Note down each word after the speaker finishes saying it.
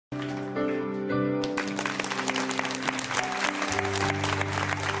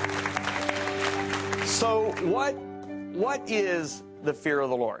So what is the fear of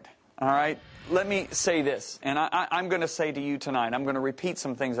the Lord? All right? Let me say this, and I'm going to say to you tonight, I'm going to repeat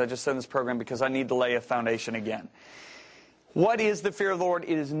some things I just said in this program because I need to lay a foundation again. What is the fear of the Lord?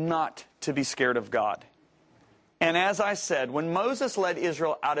 It is not to be scared of God. And as I said, when Moses led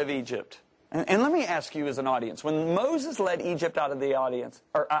Israel out of Egypt, and let me ask you as an audience, when Moses led Egypt out of the audience,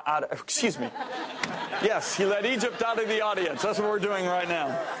 excuse me, yes, he led Egypt out of the audience. That's what we're doing right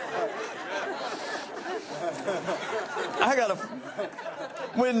now.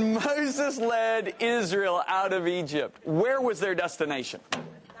 When Moses led Israel out of Egypt, where was their destination?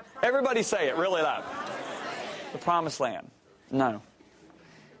 Everybody say it really loud. The Promised Land. No.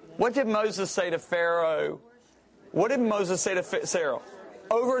 What did Moses say to Pharaoh? What did Moses say to Pharaoh?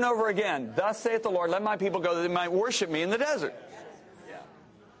 Over and over again, thus saith the Lord, let my people go that they might worship me in the desert.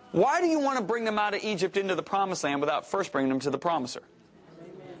 Why do you want to bring them out of Egypt into the Promised Land without first bringing them to the promiser?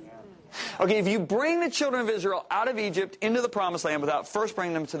 Okay, if you bring the children of Israel out of Egypt into the Promised Land without first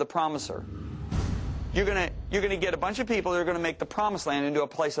bringing them to the promiser, you're going to get a bunch of people that are going to make the Promised Land into a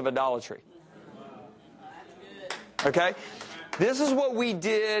place of idolatry. Okay? This is what we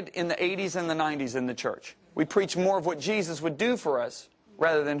did in the 80s and the 90s in the church. We preached more of what Jesus would do for us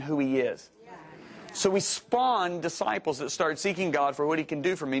rather than who He is. So we spawned disciples that started seeking God for what He can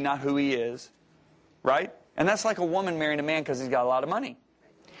do for me, not who He is. Right? And that's like a woman marrying a man because he's got a lot of money.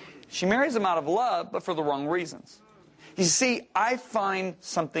 She marries him out of love, but for the wrong reasons. You see, I find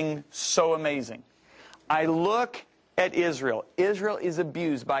something so amazing. I look at Israel. Israel is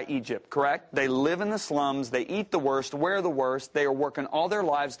abused by Egypt, correct? They live in the slums. They eat the worst, wear the worst. They are working all their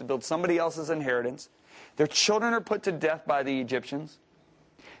lives to build somebody else's inheritance. Their children are put to death by the Egyptians.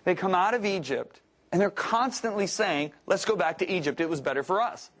 They come out of Egypt, and they're constantly saying, let's go back to Egypt. It was better for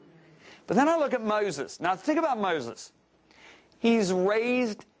us. But then I look at Moses. Now, think about Moses. He's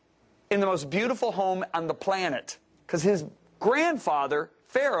raised in the most beautiful home on the planet because his grandfather,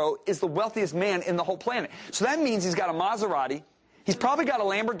 Pharaoh, is the wealthiest man in the whole planet. So that means he's got a Maserati. He's probably got a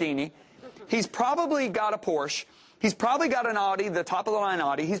Lamborghini. He's probably got a Porsche. He's probably got an Audi, the top-of-the-line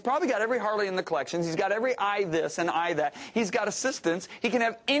Audi. He's probably got every Harley in the collections. He's got every eye this and eye that. He's got assistants. He can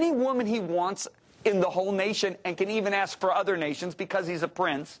have any woman he wants in the whole nation and can even ask for other nations because he's a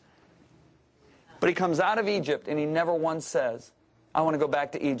prince. But he comes out of Egypt and he never once says, I want to go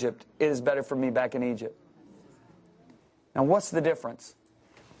back to Egypt. It is better for me back in Egypt. Now, what's the difference?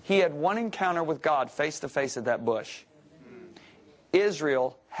 He had one encounter with God face to face at that bush.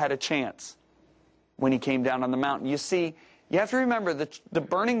 Israel had a chance when he came down on the mountain. You see, you have to remember that the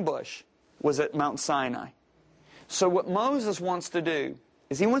burning bush was at Mount Sinai. So what Moses wants to do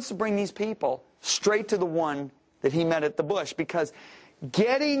is he wants to bring these people straight to the one that he met at the bush, because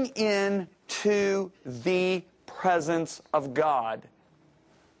getting into the presence of God,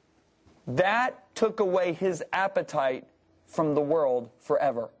 that took away his appetite from the world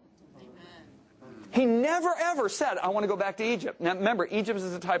forever. He never ever said, I want to go back to Egypt. Now remember, Egypt is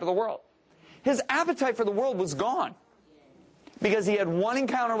the type of the world. His appetite for the world was gone because he had one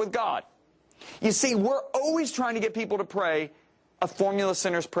encounter with God. You see, we're always trying to get people to pray a formula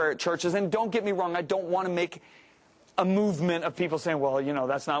sinner's prayer at churches. And don't get me wrong, I don't want to make a movement of people saying, well, you know,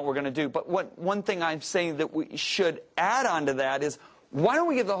 that's not what we're going to do. But one thing I'm saying that we should add on to that is, why don't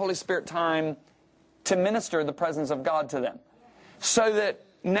we give the Holy Spirit time to minister the presence of God to them? So that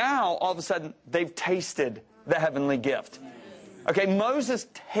now, all of a sudden, they've tasted the heavenly gift. Okay, Moses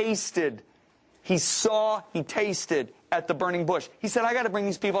tasted, he saw, he tasted at the burning bush. He said, I got to bring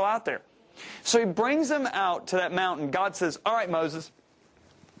these people out there. So he brings them out to that mountain. God says, all right, Moses,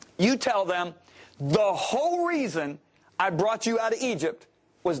 you tell them the whole reason I brought you out of Egypt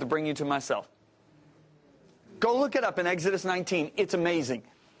was to bring you to myself. Go look it up in Exodus 19. It's amazing.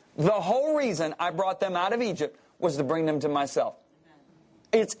 The whole reason I brought them out of Egypt was to bring them to myself.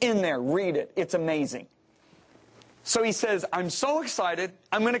 It's in there. Read it. It's amazing. So he says, I'm so excited,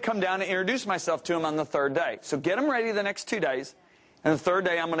 I'm going to come down and introduce myself to him on the third day. So get them ready the next 2 days. And the third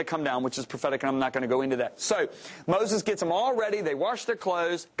day I'm going to come down, which is prophetic, and I'm not going to go into that. So Moses gets them all ready. They wash their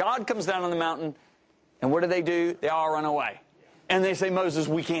clothes. God comes down on the mountain. And what do? They all run away. And they say, Moses,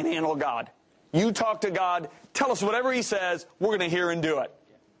 we can't handle God. You talk to God. Tell us whatever He says. We're going to hear and do it.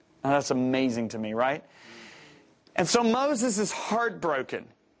 Now, that's amazing to me, right? And so Moses is heartbroken.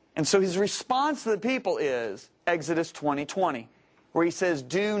 And so his response to the people is Exodus 20:20, where he says,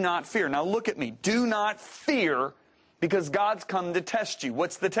 do not fear. Now look at me. Do not fear, because God's come to test you.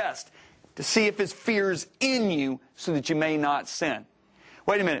 What's the test? To see if His fear's in you so that you may not sin.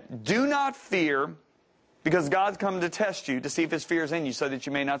 Wait a minute. Do not fear, because God's come to test you to see if His fear's in you so that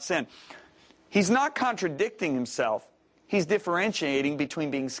you may not sin. He's not contradicting Himself. He's differentiating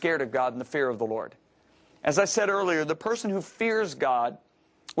between being scared of God and the fear of the Lord. As I said earlier, the person who fears God,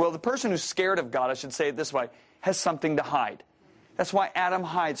 well, the person who's scared of God, I should say it this way, has something to hide. That's why Adam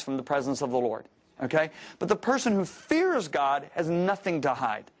hides from the presence of the Lord. Okay? But the person who fears God has nothing to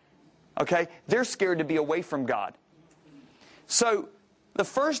hide. Okay? They're scared to be away from God. So, the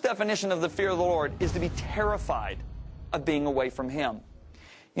first definition of the fear of the Lord is to be terrified of being away from Him.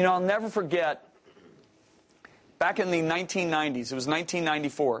 You know, I'll never forget, back in the 1990s, it was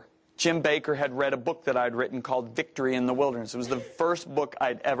 1994, Jim Baker had read a book that I'd written called Victory in the Wilderness. It was the first book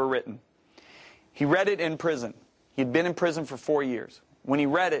I'd ever written. He read it in prison. He'd been in prison for 4 years. When he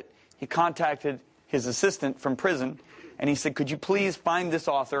read it, he contacted his assistant from prison, and he said, could you please find this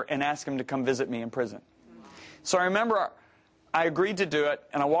author and ask him to come visit me in prison? So I remember I agreed to do it,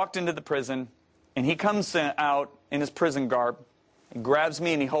 and I walked into the prison, and he comes out in his prison garb. He grabs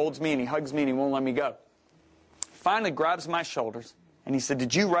me, and he holds me, and he hugs me, and he won't let me go. Finally grabs my shoulders, and he said,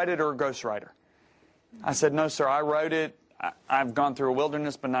 did you write it or a ghostwriter? I said, no, sir, I wrote it. I've gone through a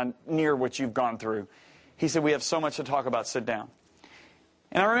wilderness, but not near what you've gone through. He said, we have so much to talk about. Sit down.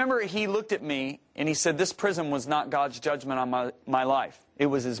 And I remember he looked at me, and he said, this prison was not God's judgment on my life. It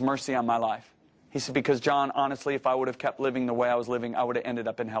was His mercy on my life. He said, because, John, honestly, if I would have kept living the way I was living, I would have ended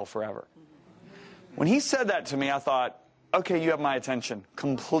up in hell forever. When he said that to me, I thought, okay, you have my attention.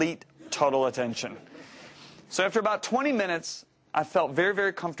 Complete, total attention. So after about 20 minutes, I felt very,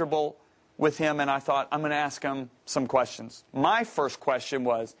 very comfortable with him, and I thought, I'm going to ask him some questions. My first question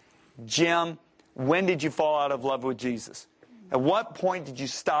was, Jim, when did you fall out of love with Jesus? At what point did you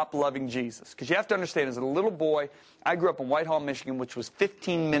stop loving Jesus? Because you have to understand, as a little boy, I grew up in Whitehall, Michigan, which was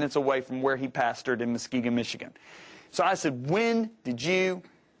 15 minutes away from where he pastored in Muskegon, Michigan. So I said, when did you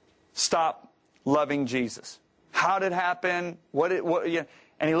stop loving Jesus? How did it happen? And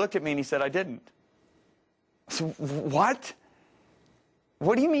he looked at me and he said, I didn't. I said, what?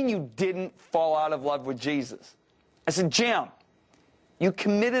 What do you mean you didn't fall out of love with Jesus? I said, Jim, you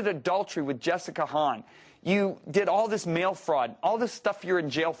committed adultery with Jessica Hahn. You did all this mail fraud, all this stuff you're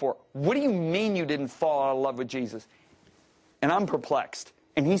in jail for. What do you mean you didn't fall out of love with Jesus? And I'm perplexed.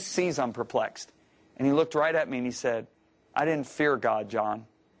 And he sees I'm perplexed. And he looked right at me and he said, I didn't fear God, John.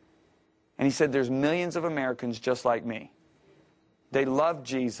 And he said, there's millions of Americans just like me. They love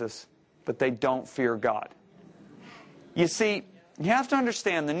Jesus, but they don't fear God. You see, you have to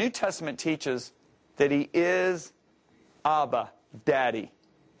understand, the New Testament teaches that He is Abba, Daddy.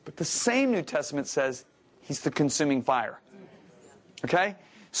 But the same New Testament says He's the consuming fire. Okay?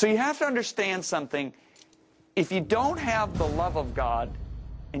 So you have to understand something. If you don't have the love of God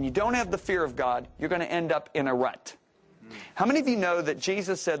and you don't have the fear of God, you're going to end up in a rut. How many of you know that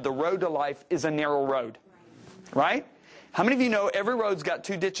Jesus said the road to life is a narrow road? Right? How many of you know every road's got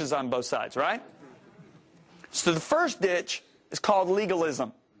 2 ditches on both sides, right? So the first ditch is called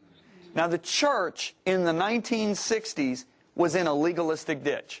legalism. Now the church in the 1960s was in a legalistic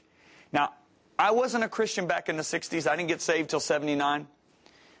ditch. Now, I wasn't a Christian back in the 60s. I didn't get saved till 79.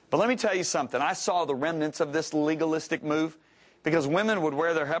 But let me tell you something. I saw the remnants of this legalistic move because women would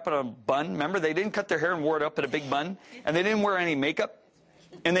wear their hair up in a bun. Remember, they didn't cut their hair and wore it up in a big bun. And they didn't wear any makeup.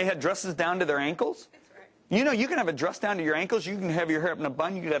 And they had dresses down to their ankles. You know, you can have a dress down to your ankles. You can have your hair up in a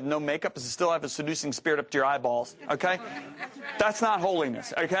bun. You can have no makeup and still have a seducing spirit up to your eyeballs. Okay? That's not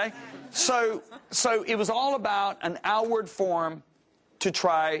holiness. Okay? So it was all about an outward form to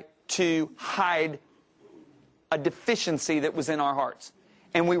try to hide a deficiency that was in our hearts.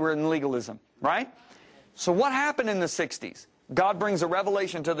 And we were in legalism, right? So what happened in the 60s? God brings a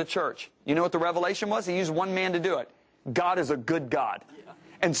revelation to the church. You know what the revelation was? He used one man to do it. God is a good God.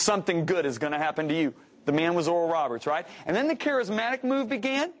 And something good is going to happen to you. The man was Oral Roberts, right? And then the charismatic move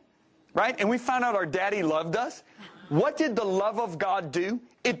began, right? And we found out our daddy loved us. What did the love of God do?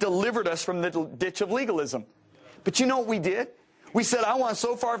 It delivered us from the ditch of legalism. But you know what we did? We said, I want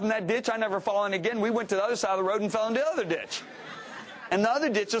so far from that ditch, I never fall in again. We went to the other side of the road and fell into the other ditch. And the other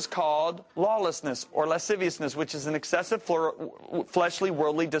ditch is called lawlessness or lasciviousness, which is an excessive, fleshly,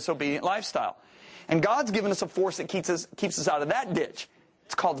 worldly, disobedient lifestyle. And God's given us a force that keeps us out of that ditch.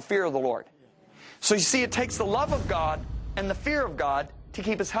 It's called the fear of the Lord. So you see, it takes the love of God and the fear of God to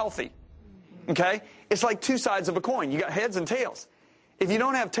keep us healthy. Okay? It's like 2 sides of a coin. You got heads and tails. If you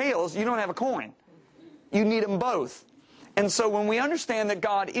don't have tails, you don't have a coin. You need them both. And so when we understand that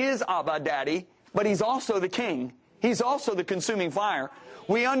God is Abba, Daddy, but He's also the King, He's also the consuming fire,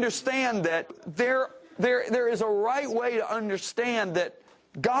 we understand that there is a right way to understand that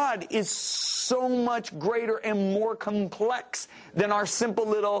God is so much greater and more complex than our simple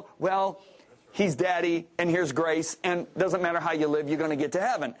little, well, He's Daddy, and here's grace, and doesn't matter how you live, you're going to get to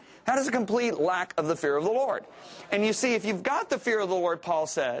heaven. That is a complete lack of the fear of the Lord. And you see, if you've got the fear of the Lord, Paul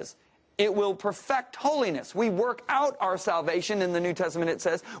says, it will perfect holiness. We work out our salvation, in the New Testament it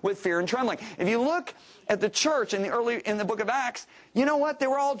says, with fear and trembling. If you look at the church in the book of Acts, you know what? They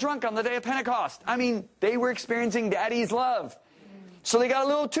were all drunk on the day of Pentecost. I mean, they were experiencing Daddy's love. So they got a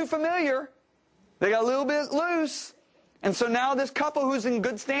little too familiar. They got a little bit loose. And so now this couple who's in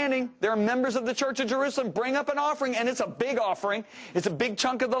good standing, they're members of the Church of Jerusalem, bring up an offering, and it's a big offering. It's a big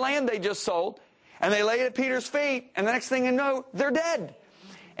chunk of the land they just sold. And they lay it at Peter's feet, and the next thing you know, they're dead.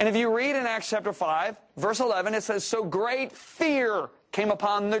 And if you read in Acts chapter 5, verse 11, it says, so great fear came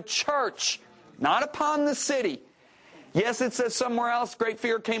upon the church, not upon the city. Yes, it says somewhere else, great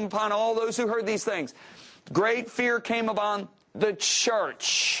fear came upon all those who heard these things. Great fear came upon the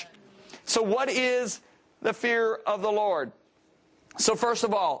church. So what is the fear of the Lord? So first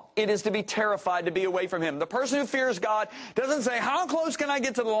of all, it is to be terrified to be away from Him. The person who fears God doesn't say, how close can I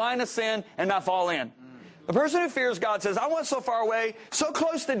get to the line of sin and not fall in? The person who fears God says, I want so far away, so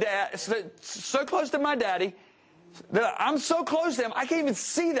close to my daddy, that I'm so close to him, I can't even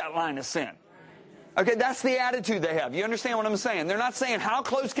see that line of sin. Okay, that's the attitude they have. You understand what I'm saying? They're not saying, how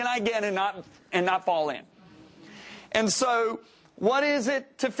close can I get and not fall in? And so, what is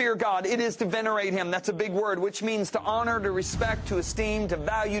it to fear God? It is to venerate Him. That's a big word, which means to honor, to respect, to esteem, to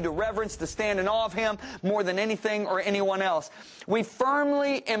value, to reverence, to stand in awe of Him more than anything or anyone else. We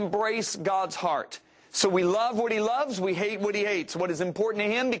firmly embrace God's heart. So we love what He loves, we hate what He hates. What is important to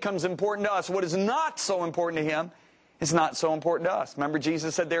Him becomes important to us. What is not so important to Him is not so important to us. Remember,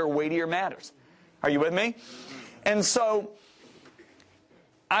 Jesus said there are weightier matters. Are you with me? And so,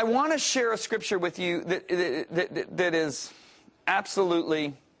 I want to share a scripture with you that is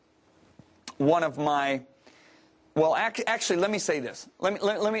absolutely one of my... Well, actually, let me say this. Let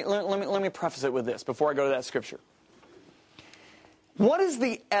me preface it with this before I go to that scripture. What is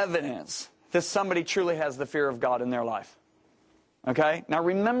the evidence that somebody truly has the fear of God in their life? Okay? Now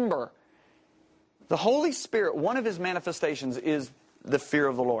remember, the Holy Spirit, one of His manifestations is the fear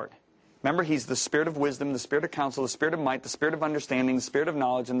of the Lord. Remember, He's the Spirit of wisdom, the Spirit of counsel, the Spirit of might, the Spirit of understanding, the Spirit of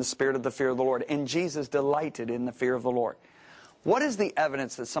knowledge, and the Spirit of the fear of the Lord. And Jesus delighted in the fear of the Lord. What is the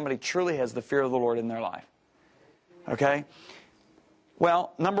evidence that somebody truly has the fear of the Lord in their life? Okay?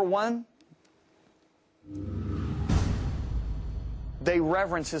 Well, number one, they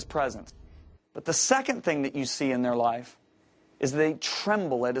reverence His presence. But the second thing that you see in their life is they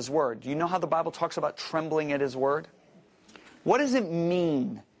tremble at His word. Do you know how the Bible talks about trembling at His word? What does it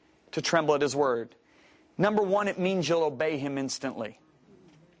mean to tremble at His word? Number one, it means you'll obey Him instantly.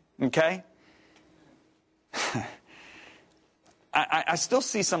 Okay? I still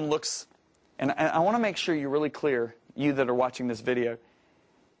see some looks, and I want to make sure you're really clear, you that are watching this video.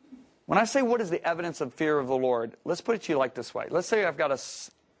 When I say what is the evidence of fear of the Lord, let's put it to you like this way. Let's say I've got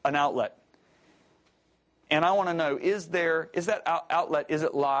an outlet. And I want to know, is that outlet, is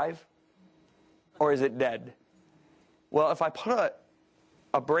it live or is it dead? Well, if I put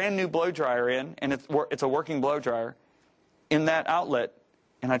a brand new blow dryer in, and it's a working blow dryer, in that outlet,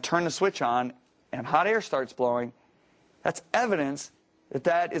 and I turn the switch on, and hot air starts blowing, that's evidence that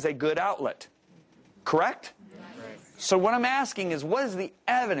that is a good outlet. Correct? Right. So what I'm asking is, what is the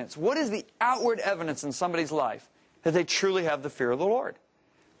evidence? What is the outward evidence in somebody's life that they truly have the fear of the Lord?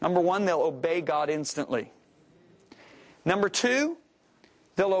 Number one, they'll obey God instantly. Number two,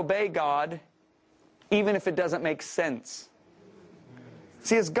 they'll obey God even if it doesn't make sense.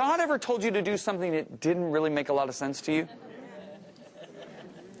 See, has God ever told you to do something that didn't really make a lot of sense to you?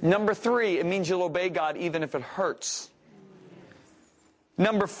 Number three, it means you'll obey God even if it hurts.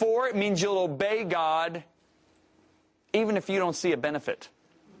 Number four, it means you'll obey God even if you don't see a benefit.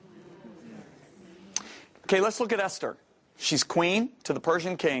 Okay, let's look at Esther. She's queen to the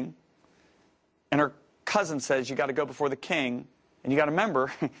Persian king, and her cousin says you got to go before the king, and you got to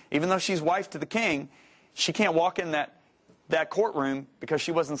remember, even though she's wife to the king, she can't walk in that courtroom because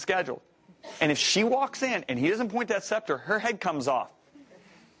she wasn't scheduled. And if she walks in and he doesn't point that scepter, her head comes off.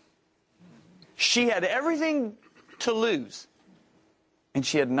 She had everything to lose, and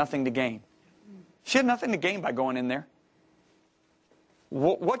she had nothing to gain. She had nothing to gain by going in there.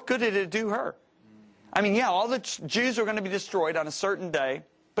 What good did it do her? I mean, yeah, all the Jews are going to be destroyed on a certain day,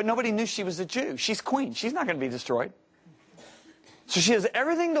 but nobody knew she was a Jew. She's queen. She's not going to be destroyed. So she has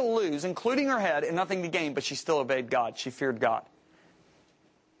everything to lose, including her head, and nothing to gain, but she still obeyed God. She feared God.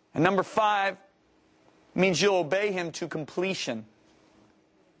 And number five means you'll obey Him to completion.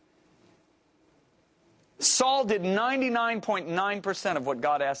 Saul did 99.9% of what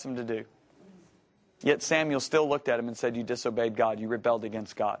God asked him to do. Yet Samuel still looked at him and said, you disobeyed God. You rebelled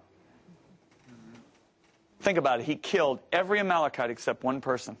against God. Think about it. He killed every Amalekite except one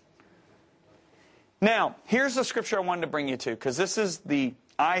person. Now, here's the scripture I wanted to bring you to, because this is the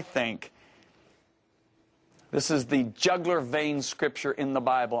jugular vein scripture in the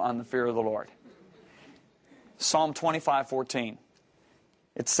Bible on the fear of the Lord. Psalm 25:14.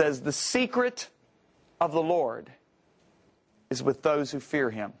 It says, the secret of the Lord is with those who fear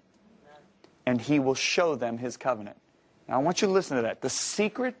Him, and He will show them His covenant. Now, I want you to listen to that. The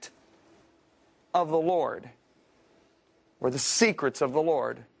secret of the Lord, or the secrets of the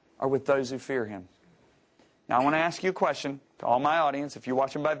Lord, are with those who fear Him. Now, I want to ask you a question to all my audience. If you're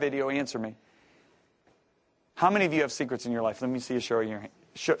watching by video, answer me. How many of you have secrets in your life? Let me see you show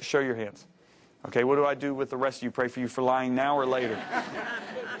your hands. Okay, what do I do with the rest of you? Pray for you for lying now or later?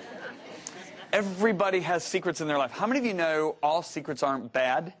 Everybody has secrets in their life. How many of you know all secrets aren't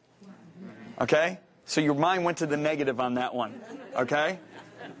bad? Okay? So your mind went to the negative on that one. Okay?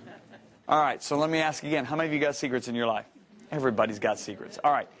 All right, so let me ask again. How many of you got secrets in your life? Everybody's got secrets.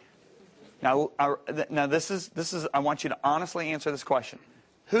 All right. Now this is. I want you to honestly answer this question.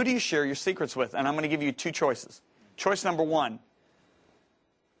 Who do you share your secrets with? And I'm going to give you two choices. Choice number one,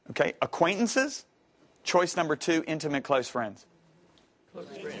 okay, acquaintances. Choice number two, intimate close friends.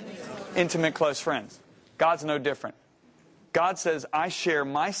 Intimate close friends. God's no different. God says, I share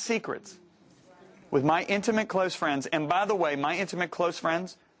my secrets with my intimate close friends. And by the way, my intimate close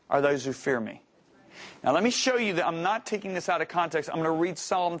friends are those who fear me. Now let me show you that I'm not taking this out of context. I'm going to read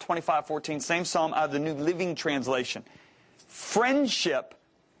Psalm 25:14, same psalm out of the New Living Translation. Friendship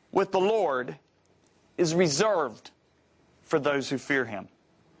with the Lord is reserved for those who fear Him.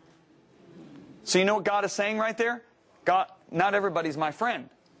 So you know what God is saying right there? God, not everybody's my friend.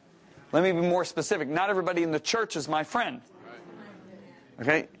 Let me be more specific. Not everybody in the church is my friend.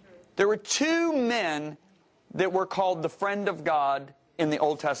 Okay? There were two men that were called the friend of God in the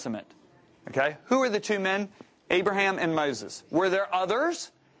Old Testament. Okay? Who are the two men? Abraham and Moses. Were there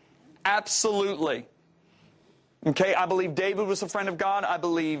others? Absolutely. Okay, I believe David was a friend of God. I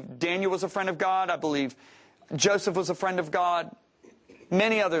believe Daniel was a friend of God. I believe Joseph was a friend of God.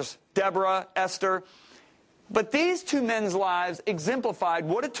 Many others. Deborah, Esther. But these two men's lives exemplified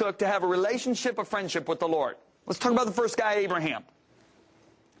what it took to have a relationship of friendship with the Lord. Let's talk about the first guy, Abraham.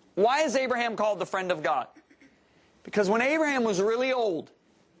 Why is Abraham called the friend of God? Because when Abraham was really old,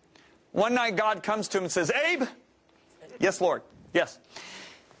 one night God comes to him and says, Abe, yes, Lord, yes.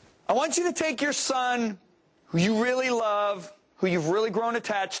 I want you to take your son, who you really love, who you've really grown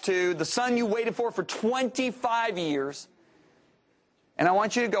attached to, the son you waited for 25 years, and I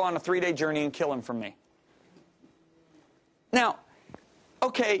want you to go on a 3-day journey and kill him for me. Now,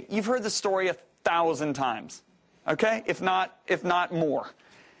 okay, you've heard the story 1,000 times, okay, if not more.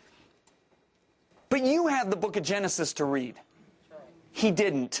 But you have the book of Genesis to read. He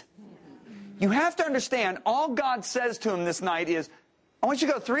didn't. You have to understand, all God says to him this night is, I want you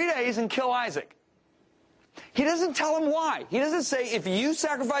to go 3 days and kill Isaac. He doesn't tell him why. He doesn't say, if you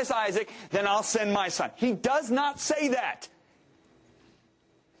sacrifice Isaac, then I'll send my son. He does not say that.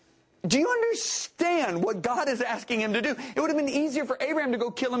 Do you understand what God is asking him to do? It would have been easier for Abraham to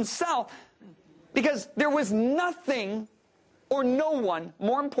go kill himself, because there was nothing or no one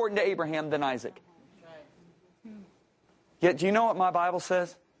more important to Abraham than Isaac. Yet, do you know what my Bible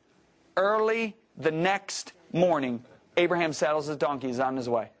says? Early the next morning, Abraham saddles his donkey, he's on his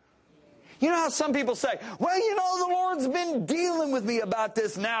way. You know how some people say, well, you know, the Lord's been dealing with me about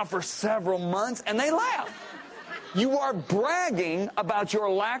this now for several months, and they laugh. You are bragging about your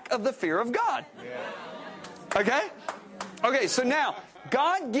lack of the fear of God. Okay? Okay, so now,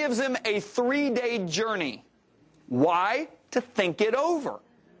 God gives him a 3-day journey. Why? To think it over.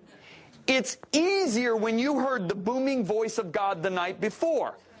 It's easier when you heard the booming voice of God the night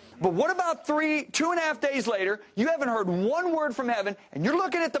before. But what about 2.5 days later, you haven't heard one word from heaven, and you're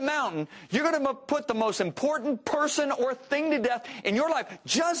looking at the mountain, you're going to put the most important person or thing to death in your life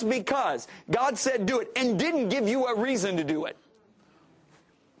just because God said do it and didn't give you a reason to do it.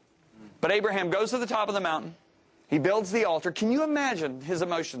 But Abraham goes to the top of the mountain. He builds the altar. Can you imagine his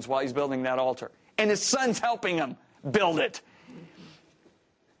emotions while he's building that altar? And his son's helping him build it.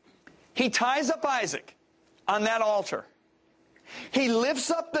 He ties up Isaac on that altar. He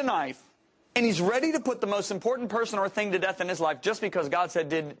lifts up the knife, and he's ready to put the most important person or thing to death in his life just because God said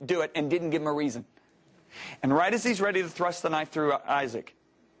do it and didn't give him a reason. And right as he's ready to thrust the knife through Isaac,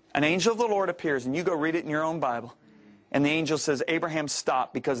 an angel of the Lord appears, and you go read it in your own Bible. And the angel says, Abraham,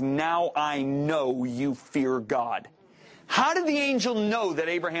 stop, because now I know you fear God. How did the angel know that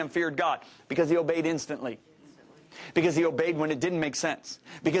Abraham feared God? Because he obeyed instantly. Because he obeyed when it didn't make sense.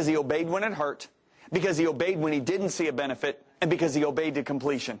 Because he obeyed when it hurt. Because he obeyed when he didn't see a benefit. And because he obeyed to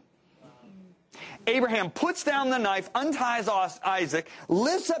completion. Abraham puts down the knife, unties Isaac,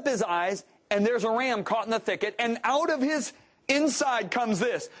 lifts up his eyes, and there's a ram caught in the thicket, and out of his inside comes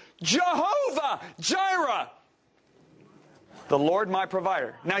this: Jehovah Jireh, the Lord my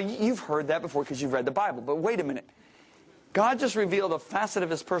provider. Now, you've heard that before because you've read the Bible, but wait a minute. God just revealed a facet of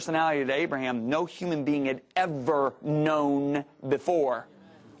his personality to Abraham no human being had ever known before.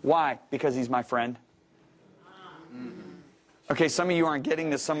 Why? Because he's my friend. Okay, some of you aren't getting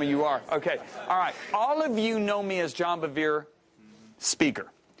this, some of you are. Okay, all right. All of you know me as John Bevere,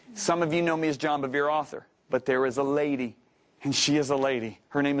 speaker. Some of you know me as John Bevere, author. But there is a lady, and she is a lady.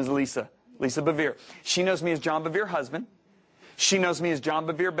 Her name is Lisa Bevere. She knows me as John Bevere, husband. She knows me as John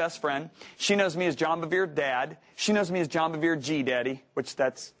Bevere, best friend. She knows me as John Bevere, dad. She knows me as John Bevere, G-daddy, which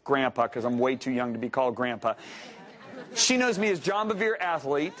that's grandpa, because I'm way too young to be called grandpa. She knows me as John Bevere,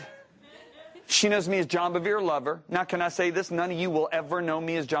 athlete. She knows me as John Bevere, lover. Now, can I say this? None of you will ever know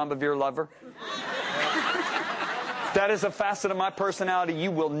me as John Bevere, lover. That is a facet of my personality you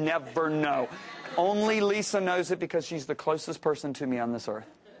will never know. Only Lisa knows it because she's the closest person to me on this earth.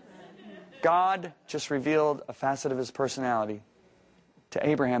 God just revealed a facet of his personality to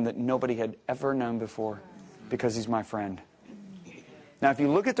Abraham that nobody had ever known before because he's my friend. Now, if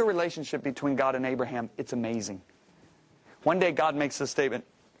you look at the relationship between God and Abraham, it's amazing. One day God makes this statement: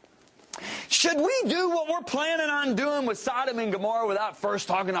 should we do what we're planning on doing with Sodom and Gomorrah without first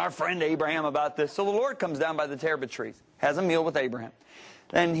talking to our friend Abraham about this? So the Lord comes down by the terebinth trees, has a meal with Abraham.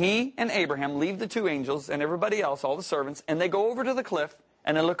 Then he and Abraham leave the two angels and everybody else, all the servants, and they go over to the cliff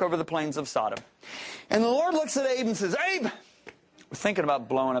and they look over the plains of Sodom. And the Lord looks at Abe and says, Abe, we're thinking about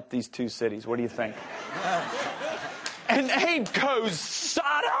blowing up these two cities. What do you think? And Abe goes,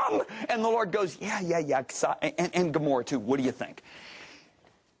 Sodom? And the Lord goes, yeah. And Gomorrah too. What do you think?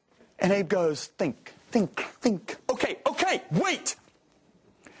 And Abe goes, think. Okay, wait.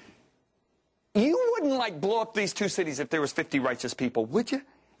 You wouldn't blow up these two cities if there was 50 righteous people, would you?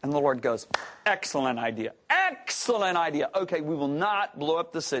 And the Lord goes, excellent idea. Excellent idea. Okay, we will not blow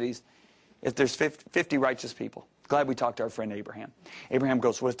up the cities if there's 50 righteous people. Glad we talked to our friend Abraham. Abraham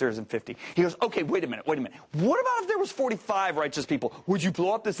goes, what if there isn't 50? He goes, okay, wait a minute. What about if there was 45 righteous people? Would you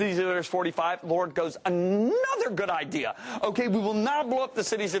blow up the cities if there's 45? The Lord goes, another good idea. Okay, we will not blow up the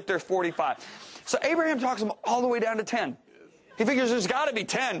cities if there's 45. So Abraham talks him all the way down to 10. He figures there's got to be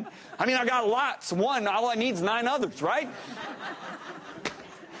 10. I mean, I got lots. One, all I need is 9 others, right?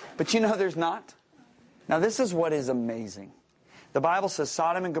 But there's not. Now, this is what is amazing. The Bible says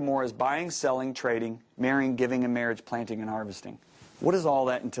Sodom and Gomorrah is buying, selling, trading, marrying, giving in marriage, planting, and harvesting. What is all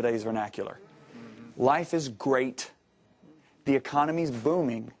that in today's vernacular? Life is great. The economy's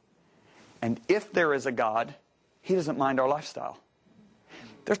booming. And if there is a God, he doesn't mind our lifestyle.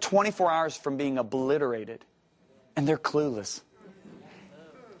 They're 24 hours from being obliterated. And they're clueless.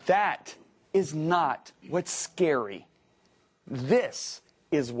 That is not what's scary. This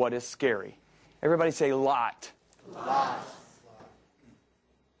is what is scary. Everybody say Lot. Lot.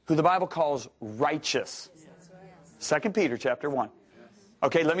 Who the Bible calls righteous. 2 Peter chapter 1.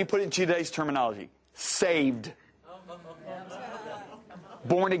 Okay, let me put it in today's terminology. Saved.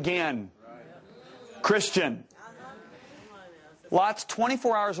 Born again. Christian. Lot's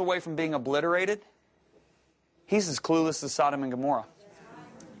 24 hours away from being obliterated. He's as clueless as Sodom and Gomorrah.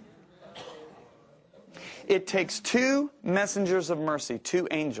 It takes 2 messengers of mercy, 2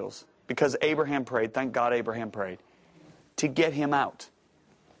 angels, because Abraham prayed, thank God Abraham prayed, to get him out.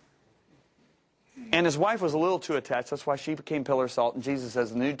 And his wife was a little too attached. That's why she became pillar of salt. And Jesus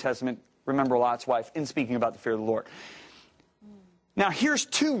says in the New Testament, remember Lot's wife, in speaking about the fear of the Lord. Now here's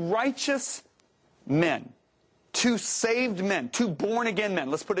 2 righteous men, 2 saved men, 2 born-again men.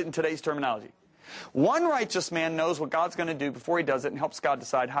 Let's put it in today's terminology. One righteous man knows what God's going to do before he does it and helps God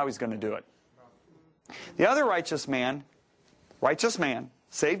decide how he's going to do it. The other righteous man,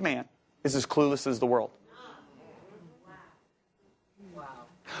 saved man, is as clueless as the world.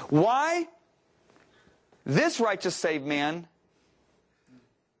 Why? This righteous saved man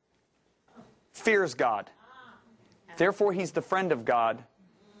fears God. Therefore, he's the friend of God.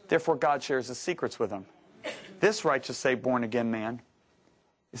 Therefore, God shares his secrets with him. This righteous, saved, born-again man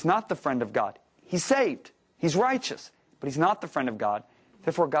is not the friend of God. He's saved. He's righteous. But he's not the friend of God.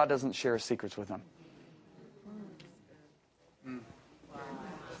 Therefore, God doesn't share his secrets with him.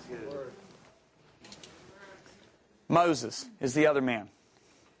 Moses is the other man.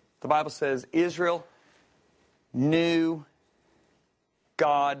 The Bible says Israel knew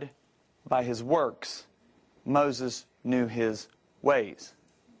God by his works. Moses knew his ways.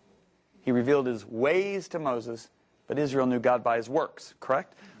 He revealed his ways to Moses, but Israel knew God by his works,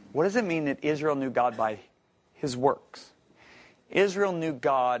 correct? What does it mean that Israel knew God by his works? Israel knew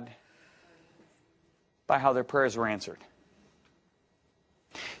God by how their prayers were answered.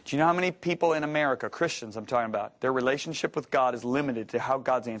 Do you know how many people in America, Christians I'm talking about, their relationship with God is limited to how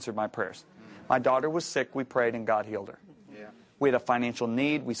God's answered my prayers? My daughter was sick, we prayed, and God healed her. Yeah. We had a financial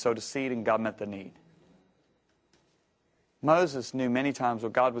need, we sowed a seed, and God met the need. Moses knew many times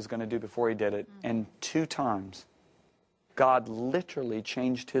what God was going to do before he did it, and 2 times God literally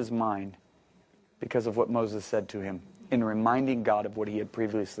changed his mind because of what Moses said to him in reminding God of what he had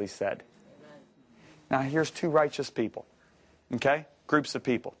previously said. Now here's 2 righteous people, okay? Groups of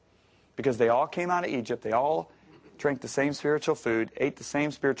people. Because they all came out of Egypt, they all drank the same spiritual food, ate the same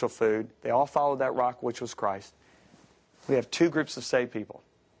spiritual food, they all followed that rock which was Christ. We have 2 groups of saved people.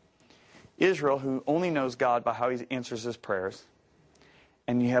 Israel, who only knows God by how he answers his prayers.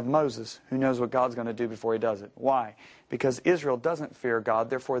 And you have Moses, who knows what God's going to do before he does it. Why? Because Israel doesn't fear God,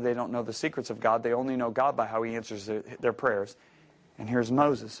 therefore they don't know the secrets of God. They only know God by how he answers their prayers. And here's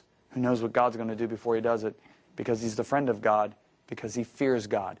Moses, who knows what God's going to do before he does it, because he's the friend of God, because he fears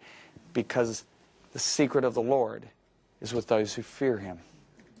God. Because the secret of the Lord is with those who fear him.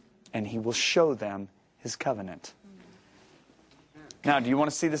 And he will show them his covenant. Now, do you want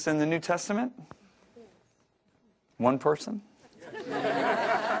to see this in the New Testament? One person?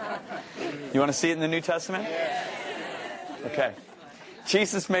 You want to see it in the New Testament? Okay.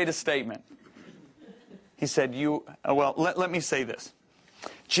 Jesus made a statement. He said, let me say this.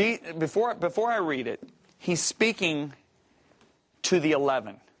 Before I read it, he's speaking to the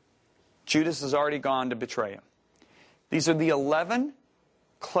 11. Judas has already gone to betray him. These are the 11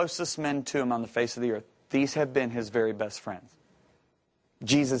 closest men to him on the face of the earth. These have been his very best friends.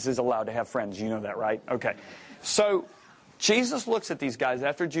 Jesus is allowed to have friends. You know that, right? Okay. So Jesus looks at these guys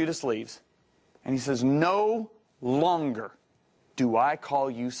after Judas leaves, and he says, no longer do I call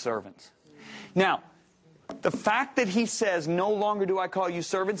you servants. Now, the fact that he says, no longer do I call you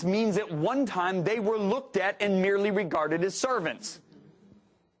servants, means at one time they were looked at and merely regarded as servants.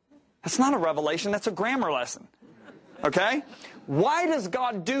 That's not a revelation, that's a grammar lesson. Okay? Why does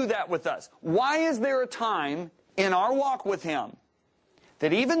God do that with us? Why is there a time in our walk with him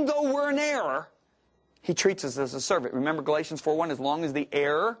that even though we're in error, he treats us as a servant? Remember Galatians 4:1, as long as the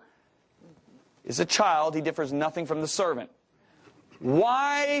heir is a child, he differs nothing from the servant.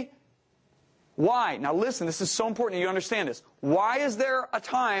 Why? Now listen, this is so important that you understand this. Why is there a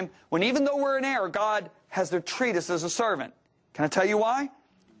time when even though we're in error, God has to treat us as a servant? Can I tell you why?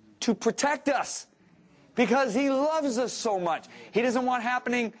 To protect us. Because he loves us so much. He doesn't want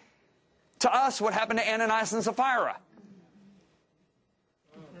happening to us what happened to Ananias and Sapphira.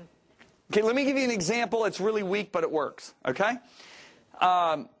 Okay, let me give you an example. It's really weak, but it works. Okay?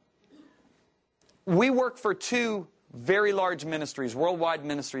 We worked for 2 very large ministries, worldwide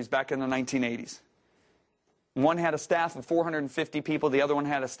ministries, back in the 1980s. One had a staff of 450 people. The other one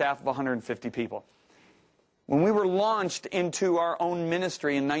had a staff of 150 people. When we were launched into our own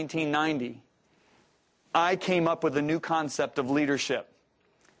ministry in 1990, I came up with a new concept of leadership.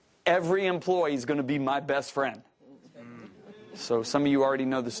 Every employee is going to be my best friend. So some of you already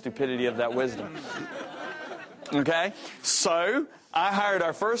know the stupidity of that wisdom. Okay? So I hired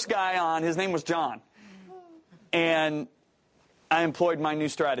our first guy on. His name was John. And I employed my new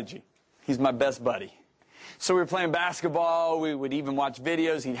strategy. He's my best buddy. So we were playing basketball. We would even watch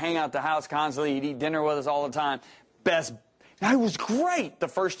videos. He'd hang out at the house constantly. He'd eat dinner with us all the time. Now, it was great the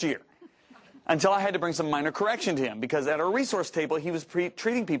first year. Until I had to bring some minor correction to him. Because at our resource table, he was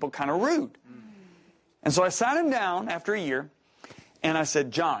treating people kind of rude. And so I sat him down after a year. And I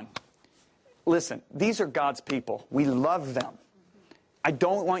said, John, listen, these are God's people. We love them. I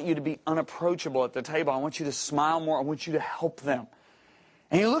don't want you to be unapproachable at the table. I want you to smile more. I want you to help them.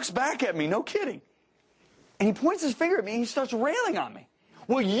 And he looks back at me, no kidding. And he points his finger at me and he starts railing on me.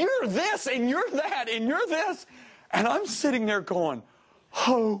 Well, you're this and you're that and you're this. And I'm sitting there going,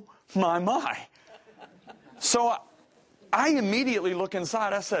 oh, my. So I immediately look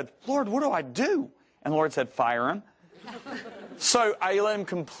inside. I said, Lord, what do I do? And the Lord said, fire him. So I let him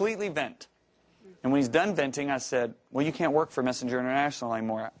completely vent. And when he's done venting, I said, well, you can't work for Messenger International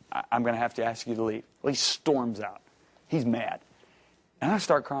anymore. I'm going to have to ask you to leave. Well, he storms out. He's mad. And I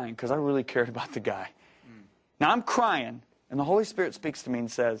start crying because I really cared about the guy. Now I'm crying, and the Holy Spirit speaks to me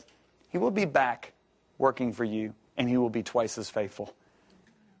and says, he will be back working for you, and he will be twice as faithful.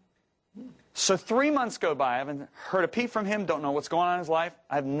 So 3 months go by. I haven't heard a peep from him, don't know what's going on in his life.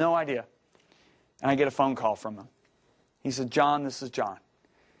 I have no idea. And I get a phone call from him. He said, John, this is John.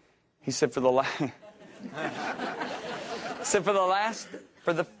 He said, for the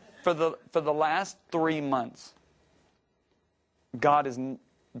last 3 months, God has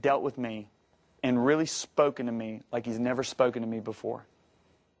dealt with me and really spoken to me like he's never spoken to me before.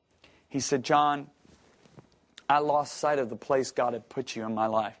 He said, John, I lost sight of the place God had put you in my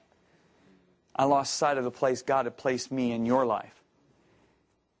life. I lost sight of the place God had placed me in your life.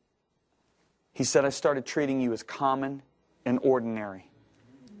 He said, I started treating you as common and ordinary.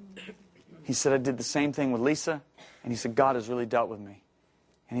 He said, I did the same thing with Lisa. And he said, God has really dealt with me.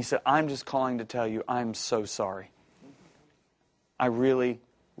 And he said, I'm just calling to tell you, I'm so sorry. I really,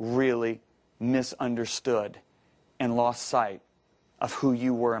 really misunderstood and lost sight of who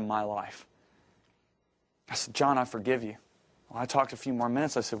you were in my life. I said, John, I forgive you. Well, I talked a few more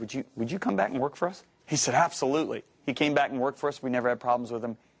minutes. I said, would you come back and work for us? He said, absolutely. He came back and worked for us. We never had problems with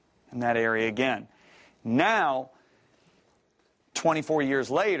him in that area again. Now, 24 years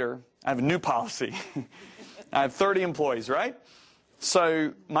later, I have a new policy. I have 30 employees, right?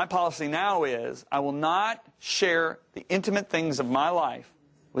 So my policy now is I will not share the intimate things of my life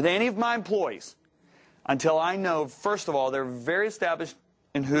with any of my employees until I know, first of all, they're very established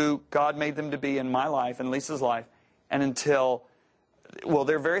in who God made them to be in my life and Lisa's life, and until, well,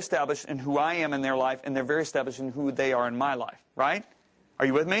 they're very established in who I am in their life, and they're very established in who they are in my life, right? Are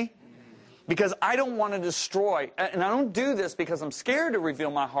you with me? Because I don't want to destroy, and I don't do this because I'm scared to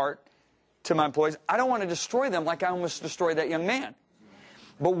reveal my heart to my employees. I don't want to destroy them like I almost destroyed that young man.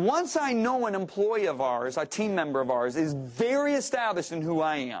 But once I know an employee of ours, a team member of ours, is very established in who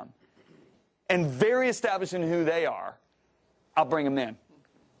I am and very established in who they are, I'll bring them in.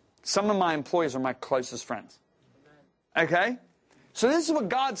 Some of my employees are my closest friends. Okay? So this is what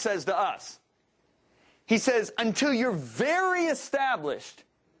God says to us. He says, until you're very established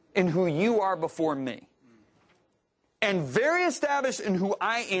in who you are before me, and very established in who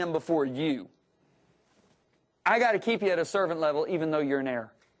I am before you, I got to keep you at a servant level even though you're an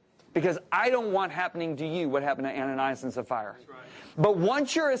heir. Because I don't want happening to you what happened to Ananias and Sapphira. Right. But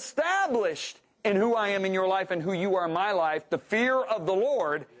once you're established in who I am in your life and who you are in my life, the fear of the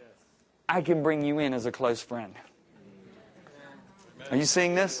Lord, yes, I can bring you in as a close friend. Are you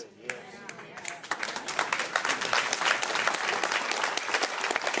seeing this?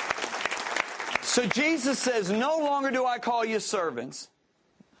 So Jesus says, no longer do I call you servants,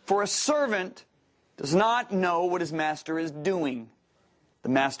 for a servant does not know what his master is doing, the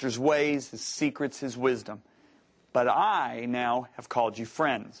master's ways, his secrets, his wisdom. But I now have called you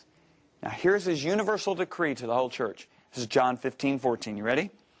friends. Now here's his universal decree to the whole church. This is John 15:14. You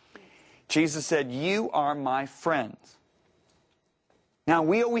ready? Jesus said, you are my friends. Now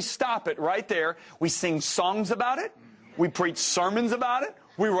we always stop it right there. We sing songs about it. We preach sermons about it.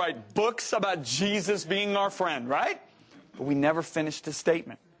 We write books about Jesus being our friend, right? But we never finished the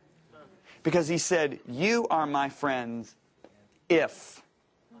statement. Because he said, you are my friends if.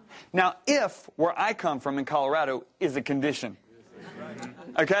 Now, if, where I come from in Colorado, is a condition.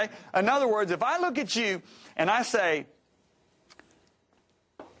 Okay? In other words, if I look at you and I say,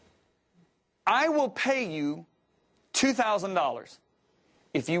 I will pay you $2,000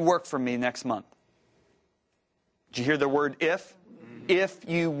 if you work for me next month. Did you hear the word if? If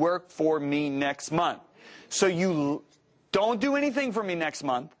you work for me next month. So you don't do anything for me next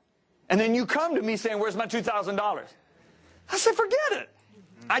month, and then you come to me saying, where's my $2,000? I said, forget it.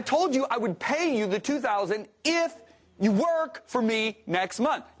 I told you I would pay you the $2,000 if you work for me next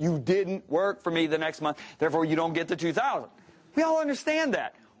month. You didn't work for me the next month, therefore you don't get the $2,000. We all understand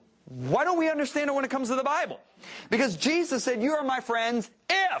that. Why don't we understand it when it comes to the Bible? Because Jesus said, you are my friends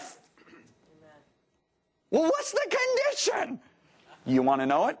if. Well, what's the condition? You want to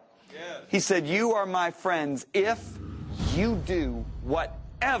know it? Yes. He said, you are my friends if you do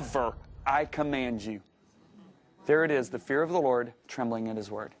whatever I command you. There it is, the fear of the Lord, trembling at his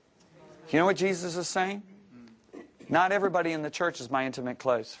word. You know what Jesus is saying? Not everybody in the church is my intimate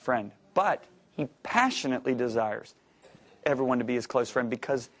close friend, but he passionately desires everyone to be his close friend,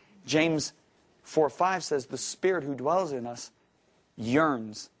 because James 4:5 says the Spirit who dwells in us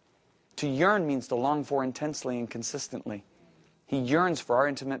yearns. To yearn means to long for intensely and consistently. He yearns for our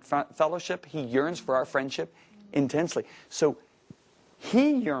intimate fellowship. He yearns for our friendship intensely. So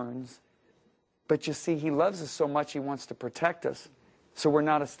he yearns, but you see, he loves us so much he wants to protect us. So we're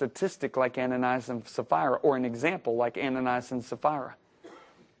not a statistic like Ananias and Sapphira, or an example like Ananias and Sapphira.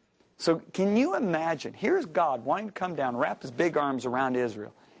 So can you imagine, here's God wanting to come down, wrap his big arms around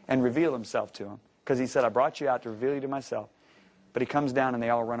Israel, and reveal himself to them. Because he said, I brought you out to reveal you to myself. But he comes down and they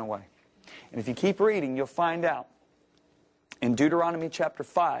all run away. And if you keep reading, you'll find out. In Deuteronomy chapter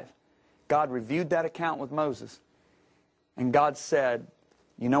 5, God reviewed that account with Moses. And God said,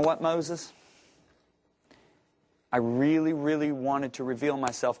 you know what, Moses? I really, really wanted to reveal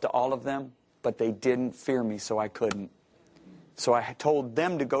myself to all of them, but they didn't fear me, so I couldn't. So I told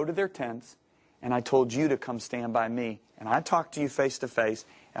them to go to their tents, and I told you to come stand by me. And I talked to you face to face,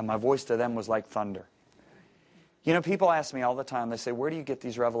 and my voice to them was like thunder. You know, people ask me all the time, they say, where do you get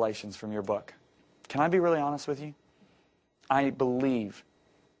these revelations from your book? Can I be really honest with you? I believe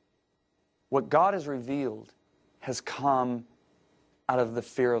what God has revealed has come out of the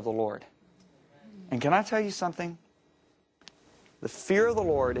fear of the Lord. And can I tell you something? The fear of the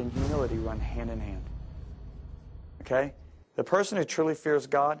Lord and humility run hand in hand. Okay? The person who truly fears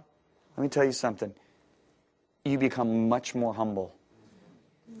God, let me tell you something. You become much more humble.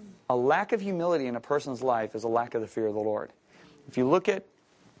 A lack of humility in a person's life is a lack of the fear of the Lord. If you look at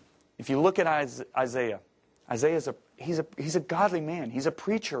Isaiah, he's a godly man. He's a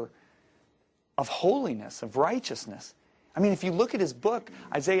preacher of holiness, of righteousness. I mean, if you look at his book,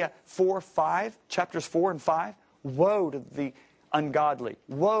 Isaiah 4:5, chapters 4 and 5, woe to the ungodly.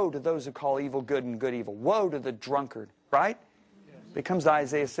 Woe to those who call evil good and good evil. Woe to the drunkard, right? Yes. It comes to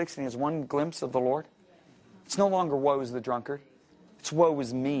Isaiah 6 and he has one glimpse of the Lord. It's no longer woe is the drunkard. It's woe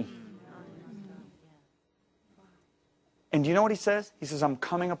is me. And do you know what he says? He says, I'm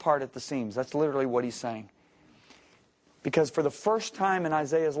coming apart at the seams. That's literally what he's saying. Because for the first time in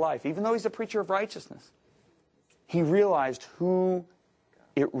Isaiah's life, even though he's a preacher of righteousness, he realized who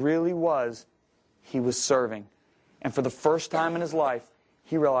it really was he was serving. And for the first time in his life,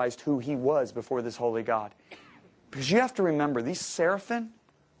 he realized who he was before this holy God. Because you have to remember, these seraphim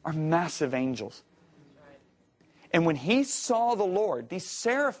are massive angels. And when he saw the Lord, these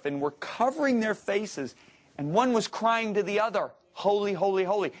seraphim were covering their faces, and one was crying to the other, holy, holy,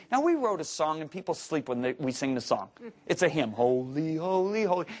 holy. Now, we wrote a song, and people sleep when we sing the song. It's a hymn, holy, holy,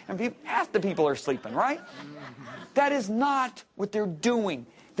 holy. And half the people are sleeping, right? That is not what they're doing.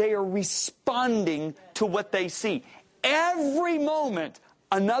 They are responding to what they see. Every moment,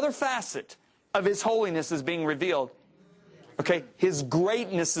 another facet of His holiness is being revealed. Okay? His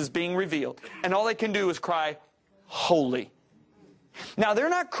greatness is being revealed. And all they can do is cry, holy. Now, they're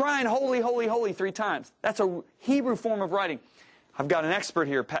not crying holy, holy, holy 3 times. That's a Hebrew form of writing. I've got an expert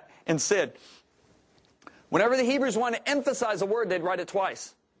here, and Sid. Whenever the Hebrews want to emphasize a word, they'd write it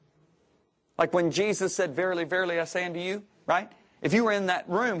twice. Like when Jesus said, verily, verily, I say unto you, right? If you were in that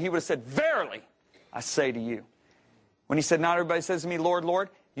room, He would have said, verily, I say to you. When He said, not everybody says to me, Lord, Lord,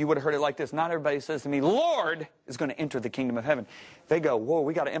 you would have heard it like this. Not everybody says to me, Lord, is going to enter the kingdom of heaven. They go, whoa,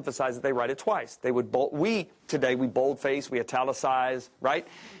 we got to emphasize that. They write it twice. They would today, we boldface, we italicize, right?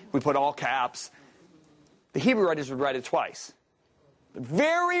 We put all caps. The Hebrew writers would write it twice.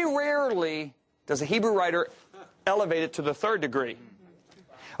 Very rarely does a Hebrew writer elevate it to the 3rd degree.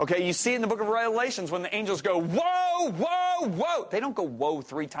 Okay, you see in the book of Revelations when the angels go, whoa, whoa, whoa. They don't go whoa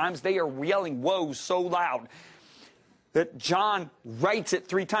 3 times. They are yelling whoa so loud that John writes it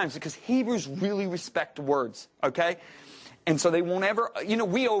 3 times because Hebrews really respect words, okay? And so they won't ever,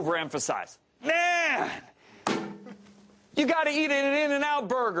 we overemphasize. Man, you got to eat an In-N-Out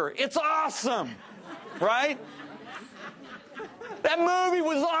burger. It's awesome, right? That movie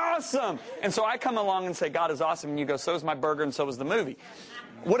was awesome. And so I come along and say, God is awesome. And you go, so is my burger and so is the movie.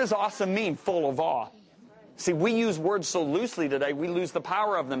 What does awesome mean? Full of awe. See, we use words so loosely today, we lose the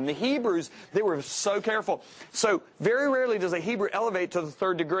power of them. The Hebrews, they were so careful. So very rarely does a Hebrew elevate to the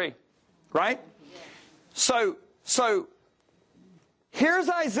 3rd degree. Right? So here's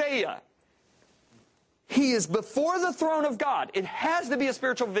Isaiah. He is before the throne of God. It has to be a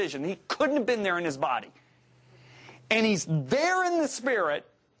spiritual vision. He couldn't have been there in his body. And he's there in the spirit.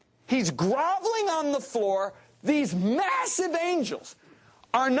 He's groveling on the floor. These massive angels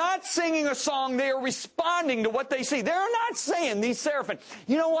are not singing a song. They are responding to what they see. They're not saying, these seraphim,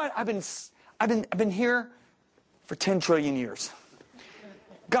 you know what? I've been here for 10 trillion years.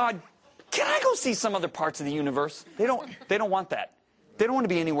 God, can I go see some other parts of the universe? They don't want that. They don't want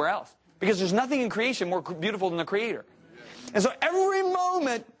to be anywhere else. Because there's nothing in creation more beautiful than the Creator. And so every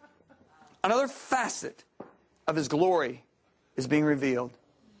moment, another facet of His glory is being revealed.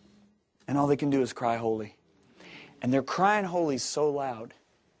 And all they can do is cry holy. And they're crying holy so loud.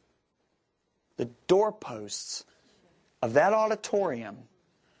 The doorposts of that auditorium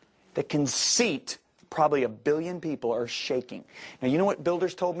that can seat probably 1 billion people are shaking. Now, you know what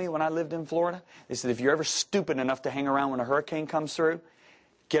builders told me when I lived in Florida? They said, if you're ever stupid enough to hang around when a hurricane comes through,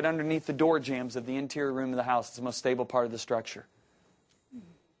 get underneath the door jambs of the interior room of the house. It's the most stable part of the structure.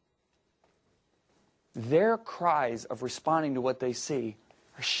 Their cries of responding to what they see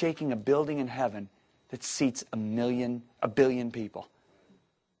are shaking a building in heaven that seats 1 billion people.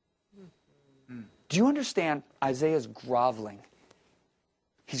 Do you understand? Isaiah's groveling.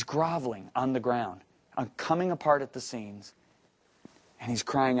 He's groveling on the ground. I'm coming apart at the seams. And he's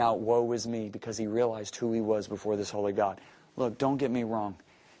crying out, woe is me, because he realized who he was before this holy God. Look, don't get me wrong.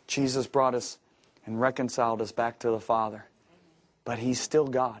 Jesus brought us and reconciled us back to the Father. But He's still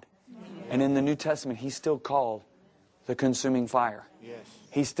God. And in the New Testament, He's still called the consuming fire. Yes.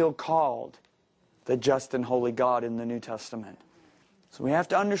 He's still called the just and holy God in the New Testament. So we have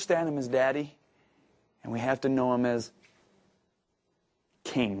to understand Him as Daddy, and we have to know Him as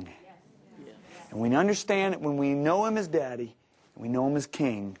King. And we understand that when we know Him as Daddy, and we know Him as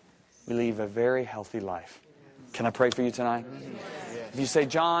King, we live a very healthy life. Can I pray for you tonight? If you say,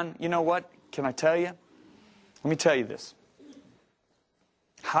 John, you know what? Can I tell you? Let me tell you this.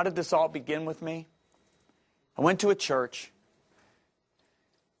 How did this all begin with me? I went to a church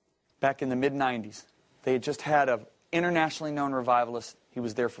back in the mid-90s. They had just had an internationally known revivalist. He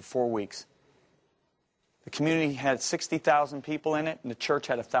was there for 4 weeks. The community had 60,000 people in it, and the church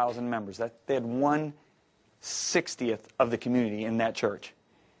had 1,000 members. They had 1/60th of the community in that church.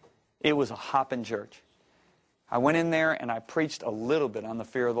 It was a hopping church. I went in there and I preached a little bit on the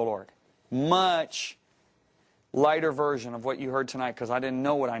fear of the Lord. Much lighter version of what you heard tonight, because I didn't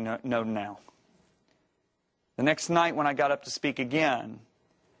know what I know now. The next night when I got up to speak again,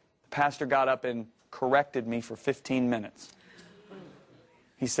 the pastor got up and corrected me for 15 minutes.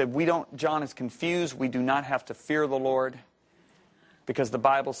 He said, John is confused. We do not have to fear the Lord, because the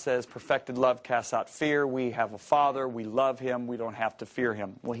Bible says perfected love casts out fear. We have a Father. We love Him. We don't have to fear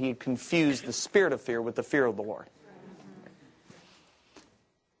Him. Well, he confused the spirit of fear with the fear of the Lord.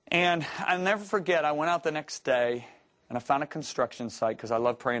 And I'll never forget, I went out the next day and I found a construction site, because I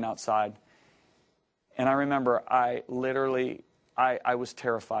love praying outside. And I remember I was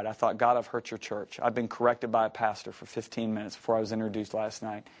terrified. I thought, God, I've hurt your church. I've been corrected by a pastor for 15 minutes before I was introduced last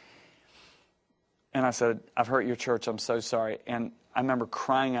night. And I said, I've hurt your church. I'm so sorry. And I remember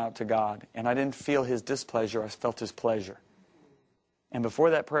crying out to God. And I didn't feel His displeasure. I felt His pleasure. And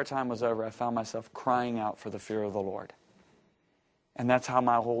before that prayer time was over, I found myself crying out for the fear of the Lord. And that's how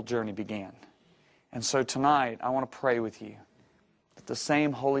my whole journey began. And so tonight, I want to pray with you that the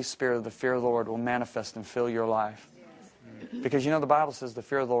same Holy Spirit of the fear of the Lord will manifest and fill your life. Because the Bible says the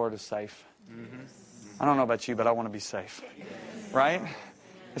fear of the Lord is safe. I don't know about you, but I want to be safe. Right?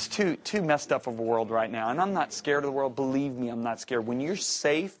 It's too messed up of a world right now. And I'm not scared of the world. Believe me, I'm not scared. When you're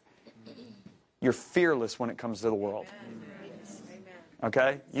safe, you're fearless when it comes to the world.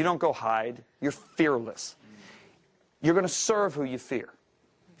 Okay? You don't go hide. You're fearless. You're going to serve who you fear.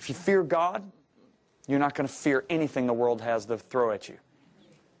 If you fear God, you're not going to fear anything the world has to throw at you.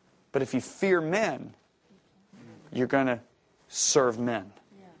 But if you fear men, you're going to serve men.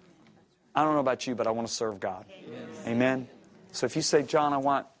 I don't know about you, but I want to serve God. Amen? So if you say, John, I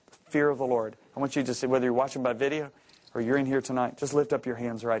want fear of the Lord, I want you to say, whether you're watching by video or you're in here tonight, just lift up your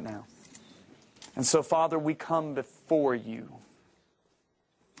hands right now. And so, Father, we come before you.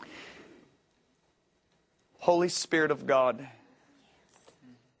 Holy Spirit of God,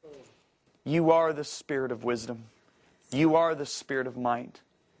 you are the Spirit of wisdom. You are the Spirit of might.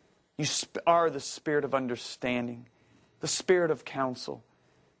 You are the Spirit of understanding, the Spirit of counsel.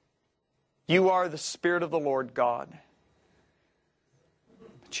 You are the Spirit of the Lord God.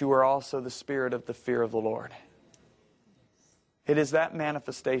 But you are also the Spirit of the fear of the Lord. It is that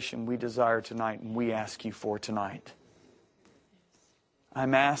manifestation we desire tonight and we ask you for tonight.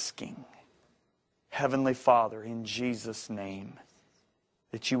 I'm asking, Heavenly Father, in Jesus' name,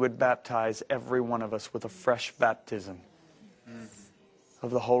 that you would baptize every one of us with a fresh baptism of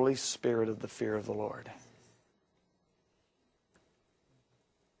the Holy Spirit of the fear of the Lord.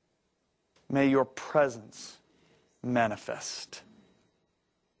 May your presence manifest.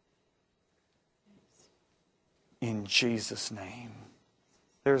 In Jesus' name.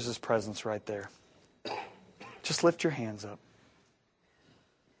 There's His presence right there. Just lift your hands up.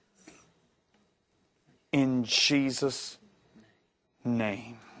 In Jesus'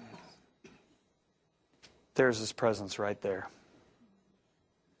 name. There's His presence right there.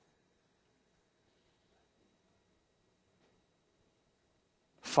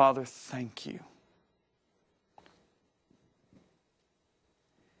 Father, thank you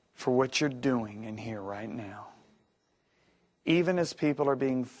for what you're doing in here right now. Even as people are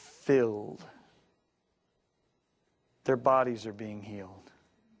being filled, their bodies are being healed.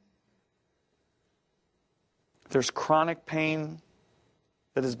 There's chronic pain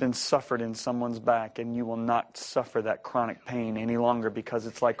that has been suffered in someone's back, and you will not suffer that chronic pain any longer, because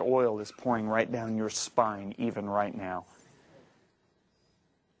it's like oil is pouring right down your spine even right now.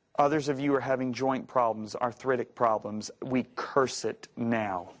 Others of you are having joint problems, arthritic problems. We curse it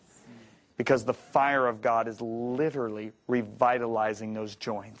now, because the fire of God is literally revitalizing those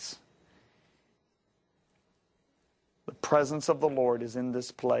joints. The presence of the Lord is in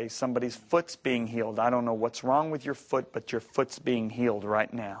this place. Somebody's foot's being healed. I don't know what's wrong with your foot, but your foot's being healed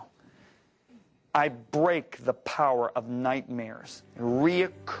right now. I break the power of nightmares,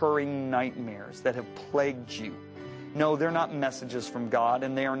 reoccurring nightmares that have plagued you. No, they're not messages from God,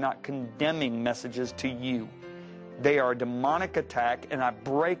 and they are not condemning messages to you. They are a demonic attack, and I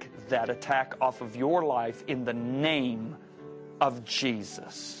break that attack off of your life in the name of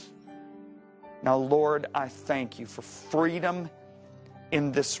Jesus. Now, Lord, I thank you for freedom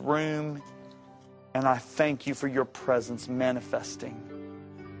in this room, and I thank you for your presence manifesting.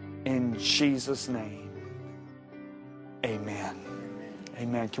 In Jesus' name, amen.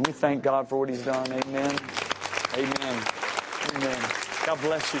 Amen. Can we thank God for what He's done? Amen. Amen. Amen. God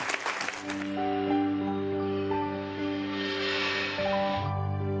bless you.